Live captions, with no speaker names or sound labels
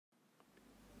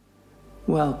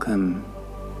Welcome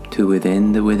to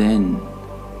Within the Within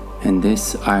and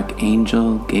this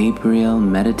Archangel Gabriel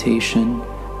meditation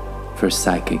for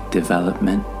psychic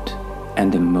development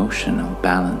and emotional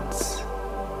balance.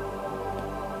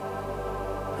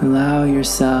 Allow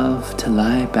yourself to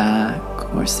lie back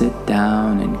or sit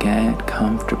down and get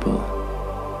comfortable,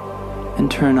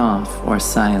 and turn off or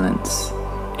silence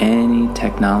any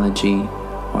technology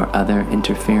or other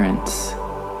interference.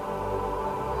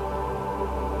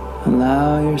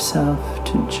 Allow yourself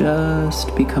to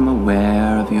just become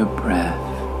aware of your breath.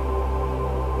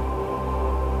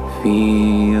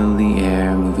 Feel the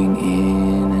air moving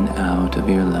in and out of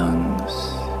your lungs.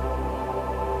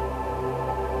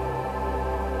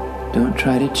 Don't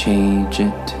try to change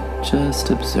it,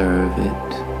 just observe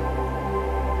it.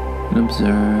 And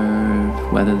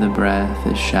observe whether the breath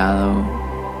is shallow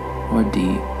or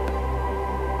deep.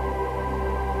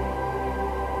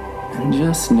 And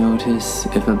just notice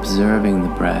if observing the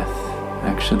breath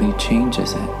actually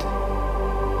changes it.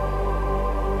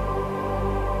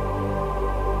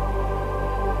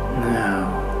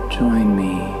 Now, join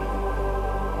me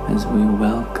as we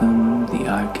welcome the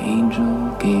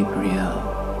Archangel Gabriel,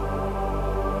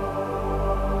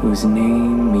 whose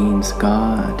name means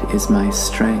God is my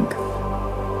strength,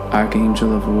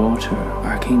 Archangel of water,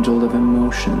 Archangel of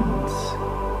emotions,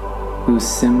 whose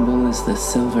symbol is the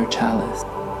silver chalice,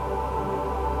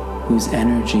 whose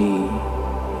energy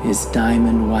is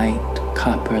diamond white,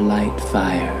 copper light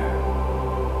fire.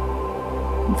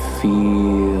 And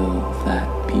feel that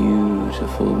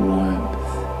beautiful warmth,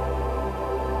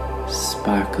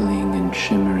 sparkling and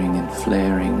shimmering and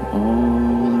flaring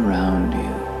all around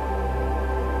you,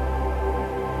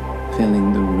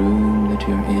 filling the room that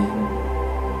you're in,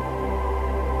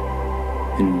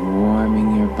 and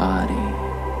warming your body.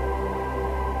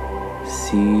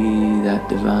 See that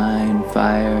divine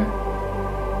fire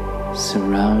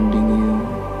surrounding you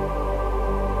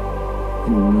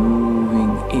and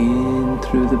moving in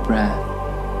through the breath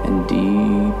and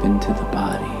deep into the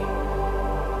body,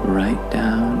 right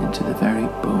down into the very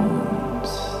bones.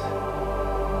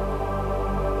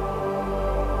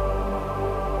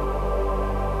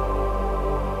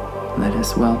 Let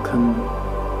us welcome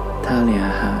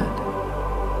Taliyahad,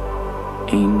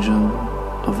 Angel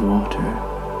of Water,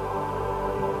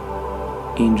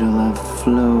 Angel of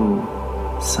flow,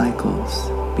 cycles,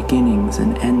 beginnings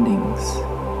and endings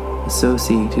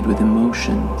associated with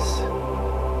emotions,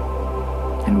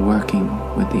 and working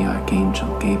with the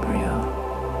Archangel Gabriel.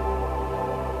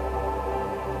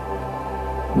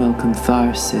 Welcome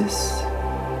Tharsis,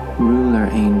 ruler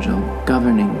angel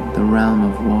governing the realm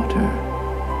of water.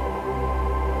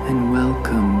 And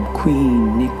welcome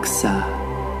Queen Nixa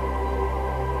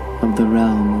of the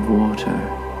realm of water,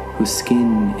 whose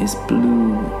skin is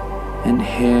blue and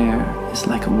hair is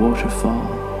like a waterfall.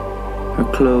 Her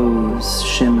clothes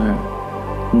shimmer,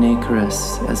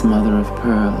 nacreous as mother of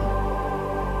pearl.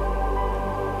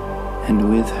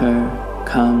 And with her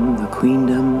come the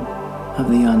queendom of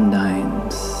the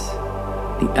Undines,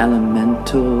 the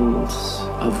elementals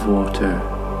of water,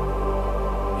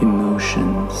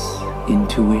 emotions,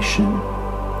 intuition,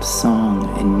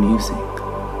 song and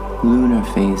music, lunar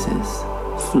phases,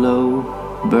 flow,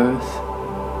 birth,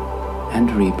 and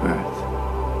rebirth.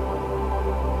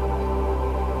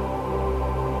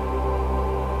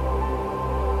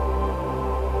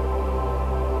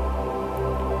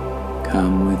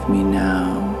 Come with me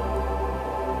now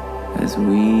as we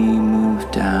move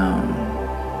down,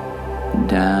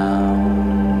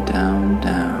 down, down,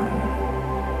 down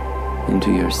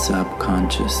into your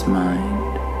subconscious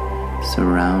mind,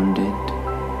 surrounded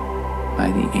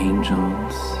by the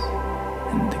angels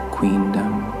and the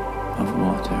queendom of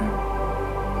water.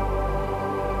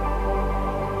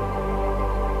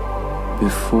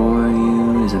 Before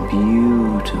you is a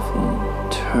beautiful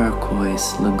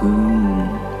turquoise lagoon.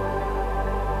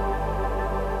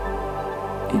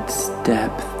 Its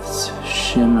depths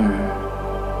shimmer,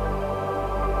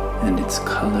 and its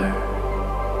color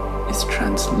is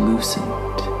translucent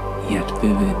yet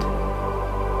vivid.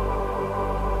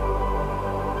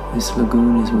 This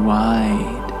lagoon is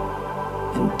wide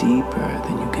and deeper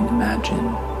than you can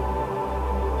imagine,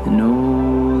 and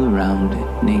all around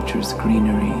it nature's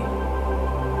greenery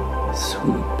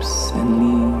swoops and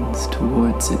leans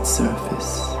towards its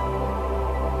surface.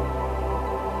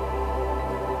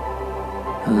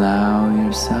 Allow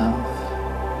yourself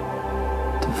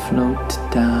to float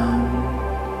down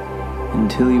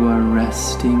until you are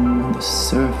resting on the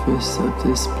surface of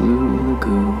this blue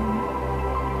lagoon.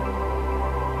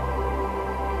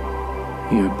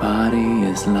 Your body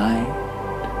is light,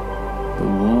 the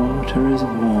water is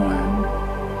warm,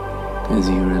 as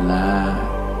you relax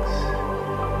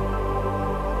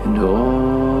and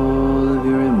all of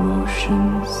your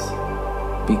emotions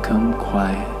become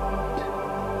quiet,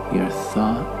 your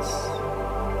thoughts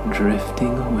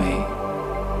drifting away.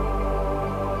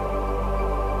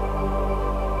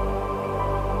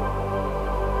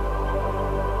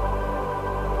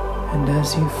 And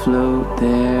as you float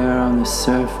there on the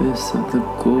surface of the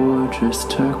gorgeous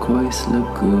turquoise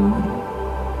lagoon,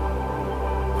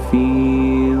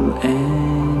 feel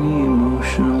any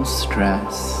emotional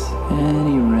stress,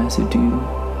 any residue,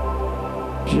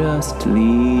 just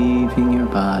leaving your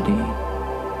body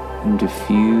and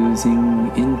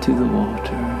diffusing into the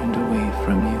water and away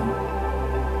from you.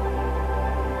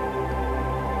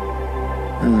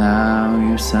 Allow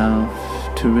yourself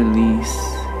to release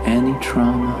any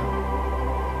trauma.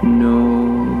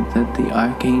 Know that the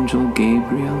Archangel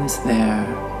Gabriel is there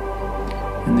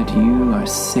and that you are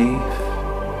safe,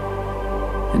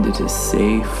 and it is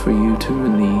safe for you to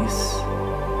release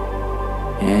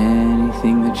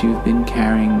anything that you've been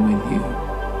carrying with you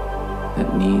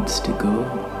that needs to go.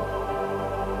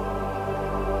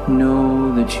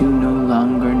 Know that you no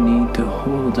longer need to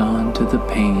hold on to the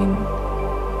pain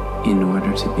in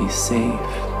order to be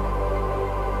safe.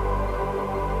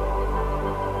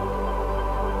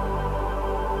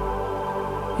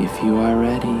 If you are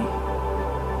ready,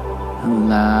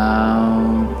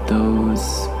 allow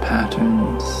those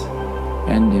patterns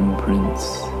and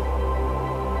imprints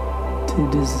to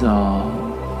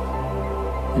dissolve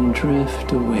and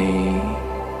drift away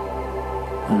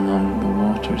along the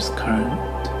water's current.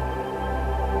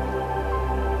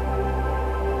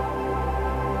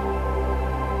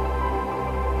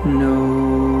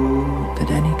 Know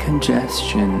that any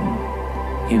congestion,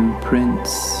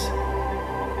 imprints,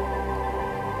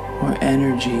 or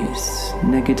energies,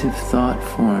 negative thought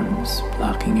forms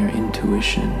blocking your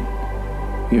intuition,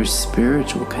 your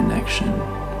spiritual connection,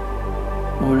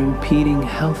 or impeding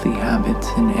healthy habits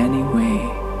in any way,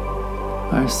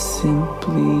 are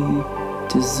simply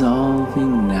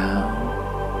dissolving now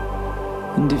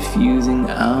and diffusing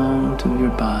out of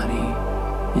your body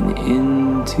and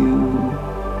into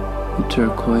the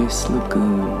turquoise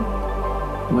lagoon,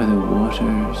 where the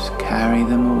waters carry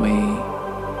them away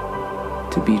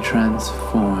to be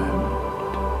transformed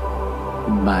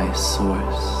by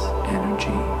source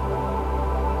energy.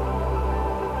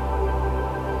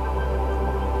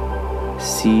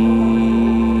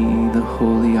 See the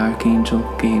Holy Archangel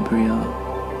Gabriel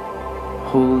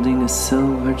holding a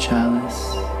silver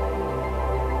chalice.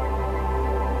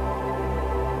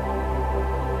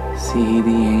 See the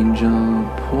angel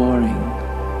pouring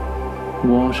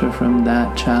water from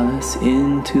that chalice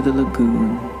into the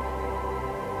lagoon,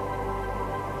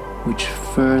 which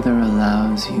further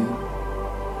allows you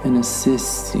and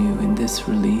assists you in this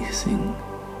releasing.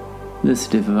 This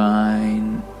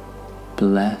divine,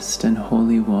 blessed and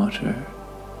holy water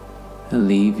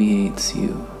alleviates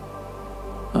you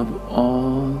of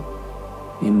all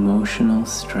emotional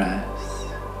stress,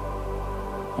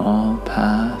 all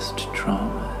past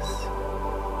traumas,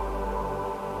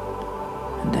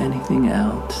 and anything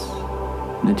else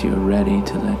that you're ready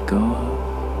to let go of.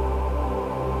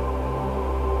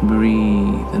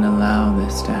 Breathe and allow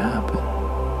this to happen.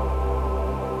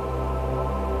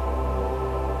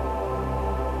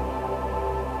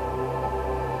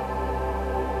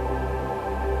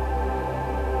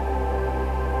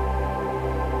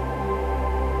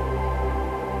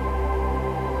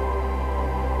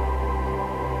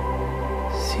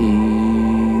 See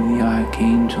the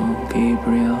Archangel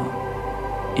Gabriel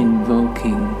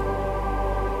invoking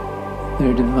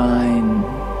their divine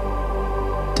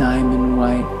diamond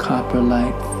white copper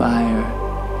light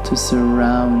fire to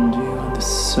surround you on the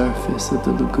surface of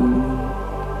the lagoon.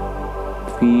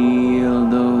 Feel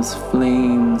those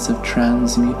flames of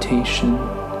transmutation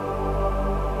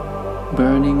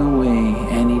burning away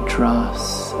any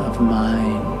dross of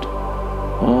mind,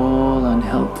 all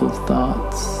unhelpful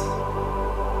thoughts,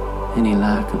 any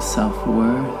lack of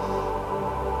self-worth,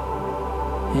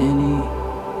 any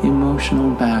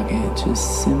emotional baggage is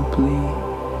simply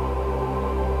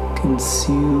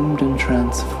consumed and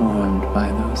transformed by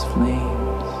those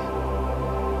flames.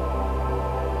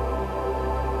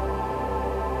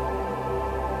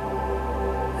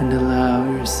 And allow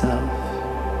yourself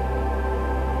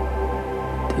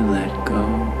to let go.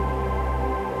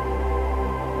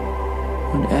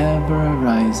 Whatever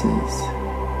arises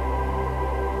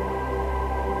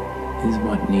is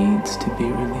what needs to be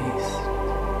released.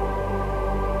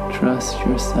 Trust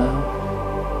yourself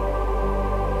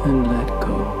and let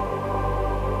go.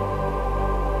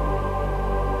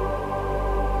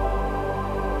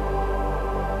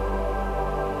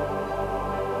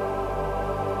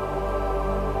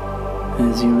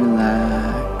 as you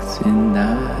relax in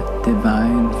that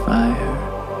divine fire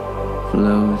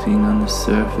floating on the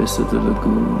surface of the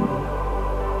lagoon.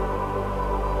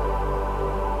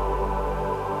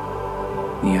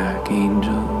 The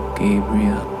Archangel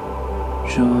Gabriel,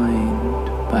 joined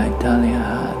by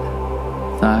Daliahad,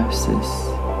 Tharsis,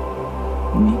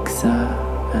 Nixa,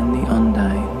 and the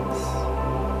Undines,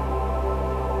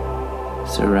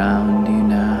 surround you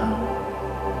now,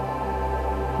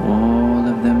 all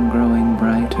of them growing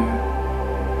brighter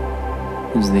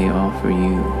as they offer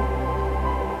you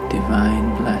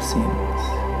divine blessings.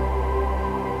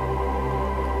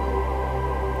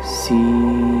 See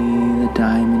the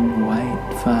diamond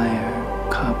white fire,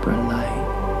 copper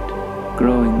light,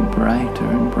 growing brighter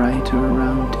and brighter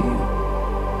around you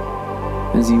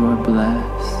as you are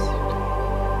blessed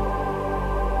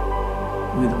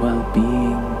with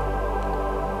well-being.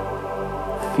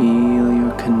 Feel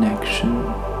your connection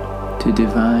to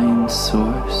divine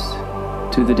source,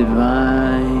 to the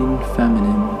divine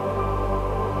feminine,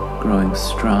 growing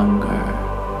stronger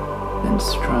and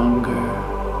stronger.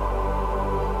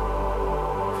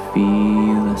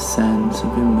 Feel a sense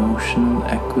of emotional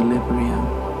equilibrium,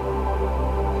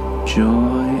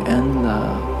 joy and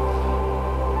love,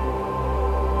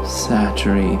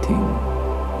 saturating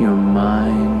your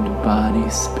mind, body,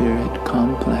 spirit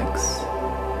complex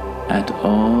at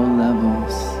all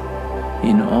levels,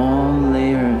 in all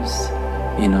layers,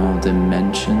 in all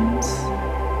dimensions,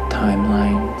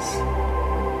 timelines,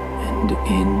 and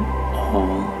in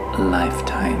all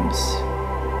lifetimes,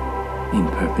 in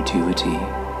perpetuity.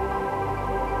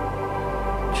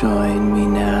 Join me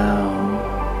now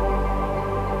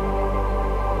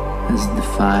as the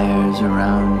fires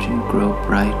around you grow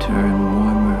brighter and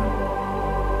warmer,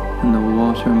 and the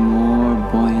water more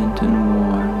buoyant and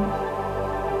warm.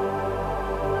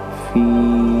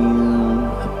 Feel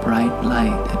a bright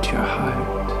light at your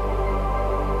heart,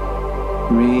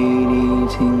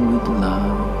 radiating with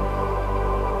love.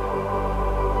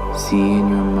 See in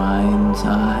your mind's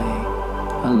eye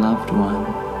a loved one,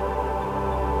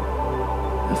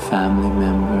 a family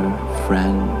member,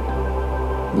 friend,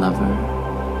 lover.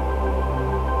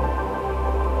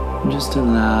 And just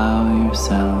allow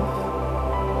yourself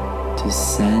to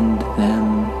send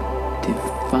them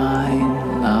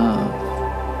divine love,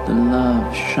 the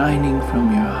love shining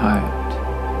from your heart.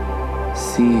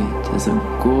 See it as a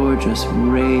gorgeous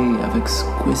ray of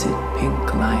exquisite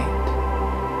pink light,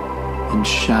 and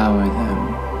shower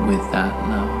them with that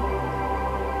love.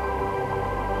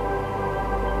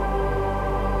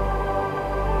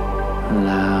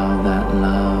 Allow that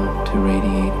love to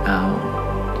radiate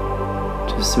out,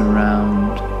 to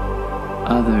surround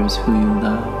others who you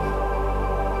love,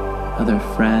 other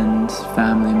friends,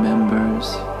 family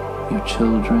members, your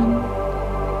children,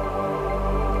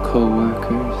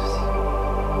 co-workers.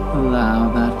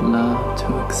 Allow that love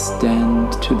to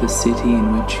extend to the city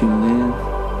in which you live,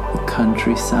 the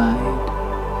countryside,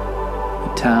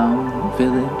 the town,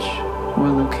 village, or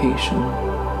location.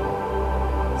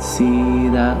 See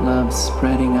that love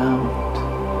spreading out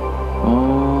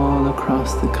all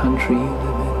across the country you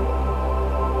live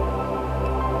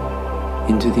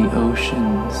in, into the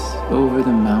oceans, over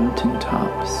the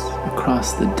mountaintops,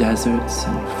 across the deserts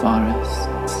and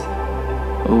forests,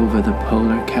 over the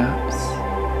polar caps,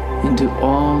 into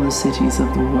all the cities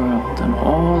of the world and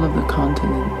all of the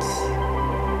continents,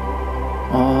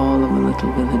 all of the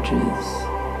little villages,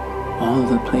 all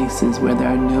the places where there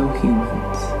are no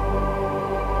humans,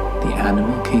 the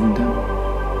animal kingdom,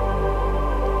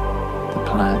 the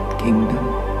plant kingdom,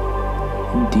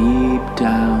 and deep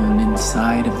down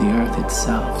inside of the earth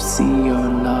itself, see your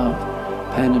love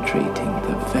penetrating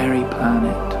the very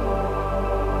planet.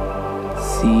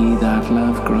 See that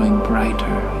love growing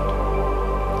brighter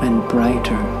and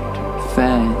brighter,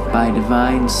 fed by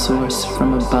divine source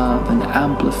from above and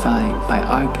amplified by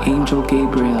Archangel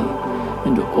Gabriel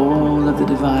and all of the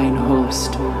divine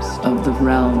host of the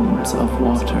realms of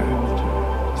water.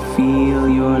 Feel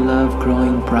your love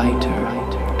growing brighter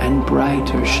and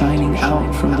brighter, shining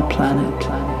out from the planet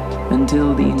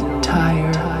until the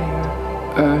entire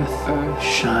earth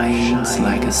shines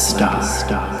like a star.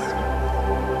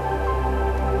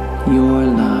 Your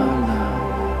love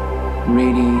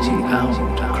radiating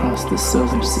out across the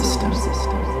solar system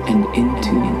and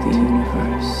into the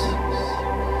universe.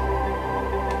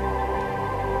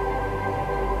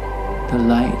 The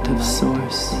light of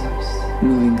Source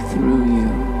moving through you,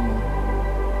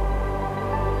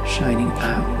 shining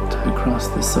out across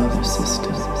the solar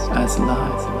system as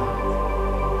love.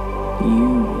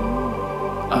 You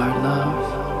are love.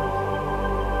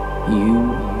 You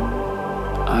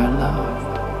are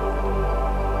loved.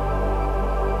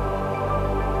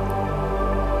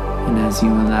 as you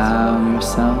allow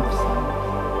yourself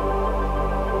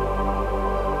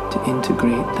to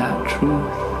integrate that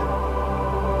truth,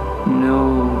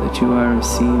 know that you are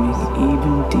receiving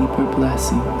even deeper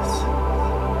blessings.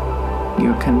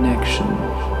 Your connection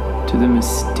to the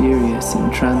mysterious and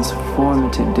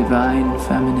transformative divine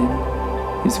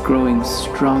feminine is growing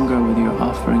stronger with your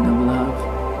offering of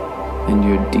love, and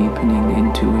your deepening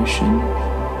intuition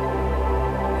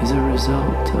is a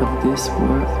result of this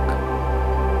work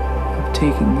of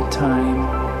taking the time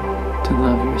to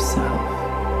love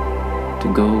yourself,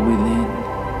 to go within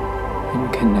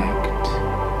and connect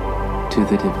to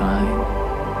the divine.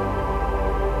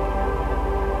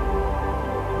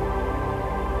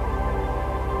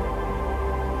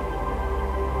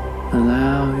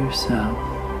 Allow yourself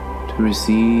to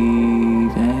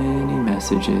receive any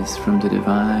messages from the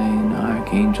divine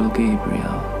Archangel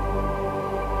Gabriel.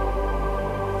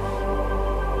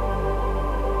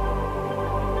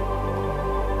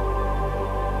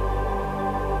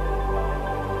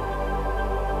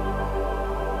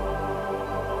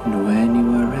 And when you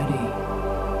are ready,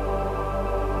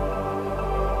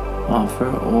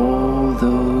 offer all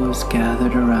those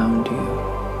gathered around you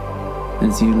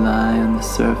as you lie on the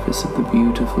surface of the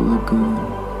beautiful lagoon,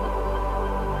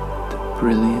 the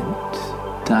brilliant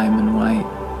diamond white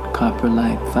copper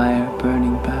light fire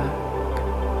burning back.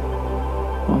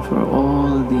 Offer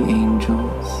all of the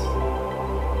angels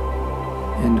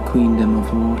and queendom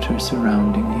of water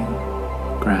surrounding you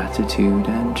gratitude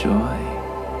and joy.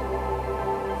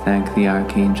 Thank the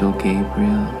Archangel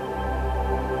Gabriel,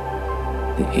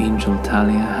 the angel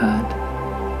Taliahad,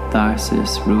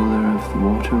 Tharsis, ruler of the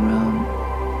water realm,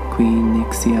 Queen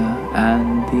Nixia,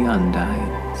 and the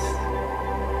Undines.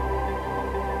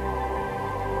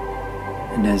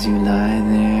 And as you lie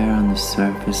there on the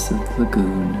surface of the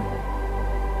lagoon,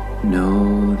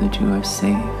 know that you are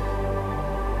safe.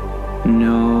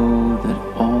 Know that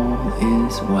all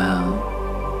is well.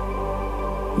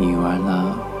 You are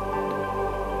loved.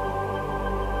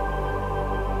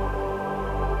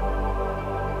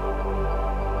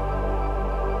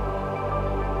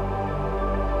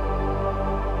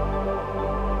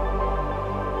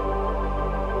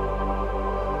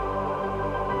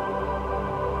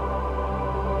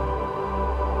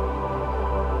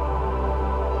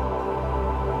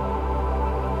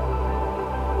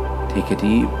 Take a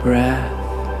deep breath,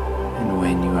 and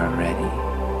when you are ready,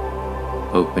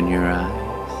 open your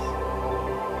eyes,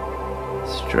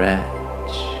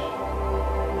 stretch,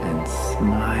 and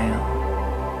smile.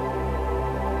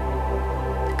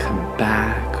 Come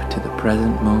back to the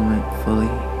present moment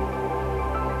fully,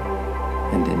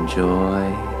 and enjoy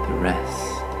the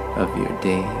rest of your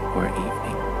day or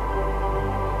evening.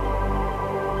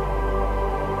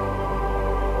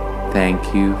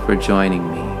 Thank you for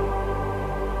joining me.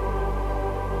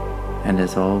 And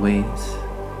as always,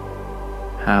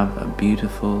 have a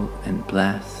beautiful and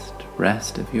blessed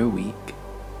rest of your week.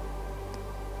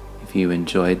 If you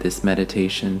enjoyed this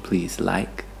meditation, please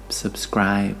like,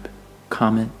 subscribe,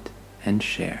 comment, and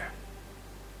share.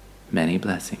 Many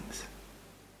blessings.